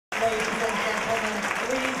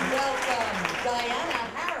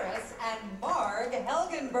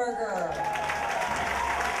Helgenberger.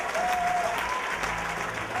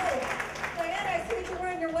 Oh, Diana, I see that you're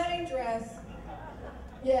wearing your wedding dress.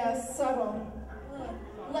 Yeah, subtle.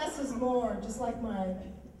 Less is more, just like my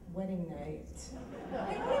wedding night.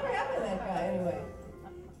 Hey, whatever happened to that guy, anyway?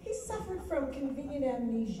 He suffered from convenient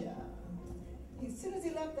amnesia. As soon as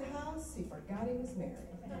he left the house, he forgot he was married.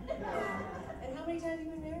 And how many times have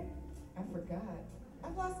you been married? I forgot.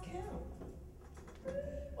 I've lost count.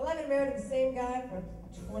 Well, I've been married to the same guy for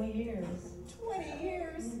 20 years. 20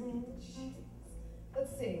 years? Jeez.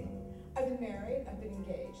 Let's see. I've been married, I've been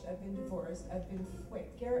engaged, I've been divorced, I've been,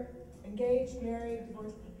 wait, Garrett, engaged, married,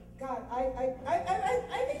 divorced. God, I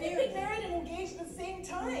think we've been married and engaged at the same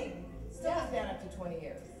time. Still has been up to 20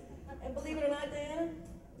 years. And believe it or not, Diana,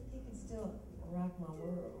 he can still rock my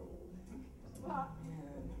world.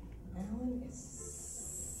 Man, Alan is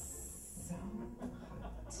so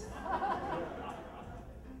hot.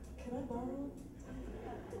 Can I borrow him?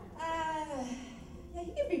 Yeah,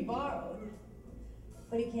 he can be borrowed,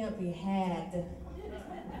 but he can't be had.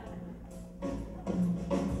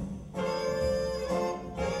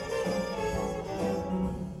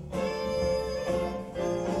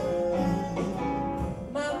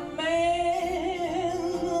 My man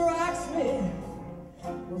rocks me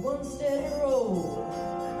with one steady roll.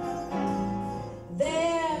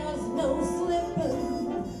 There's no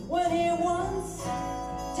slipping when he once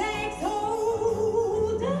takes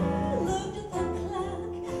hold. I looked at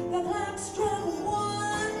the clock struck 1.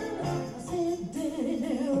 I said, Daddy,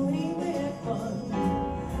 now ain't that fun?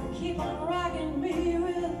 Keep on rocking me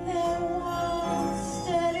with that one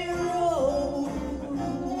steady roll.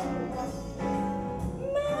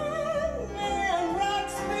 My man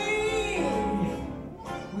rocks me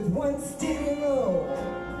With one steady roll.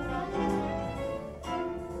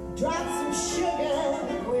 Drop some sugar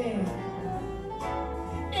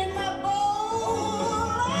in my bowl.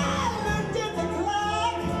 I looked at the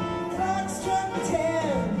clock struck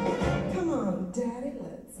 10. Come on, Daddy,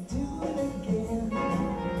 let's do it again.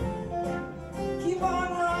 Keep on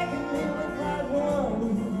rocking me with that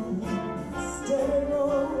one steady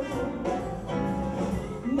roll.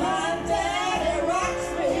 My daddy rocks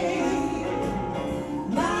me.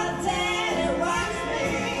 My daddy rocks me.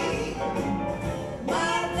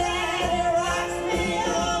 My daddy rocks me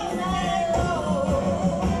all night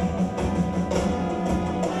long.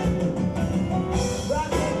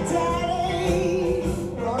 Rock me, Daddy,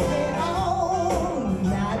 rock me all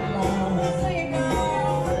night long. Sing it,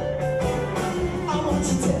 girl. I want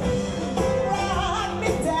you to rock me,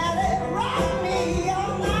 Daddy, rock me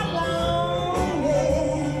all night long,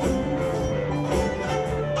 yeah.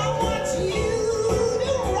 I want you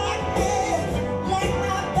to rock me like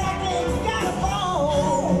my back ain't got a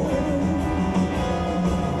bone.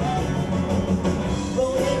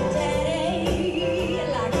 Roll it, daddy,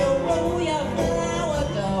 like you roll your flower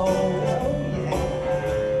dough.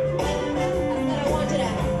 I said I want you to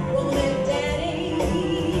roll it, daddy,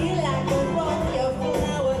 like you roll your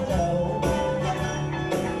flower dough.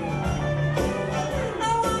 I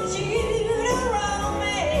want you to roll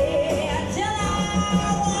me till I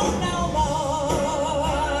won't no more.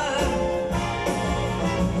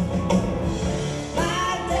 My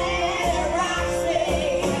daddy rocks me.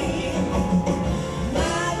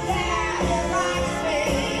 My daddy rocks me.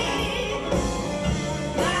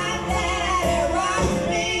 My daddy rocks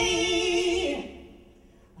me.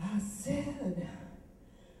 I said,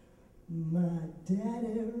 my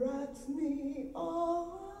daddy rocks me all.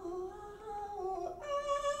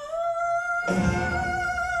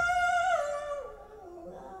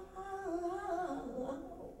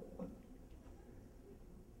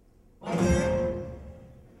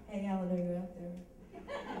 Hey, Alan, I know you're out there.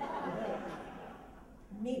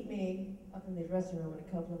 Meet me up in the dressing room in a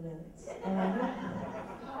couple of minutes. All right?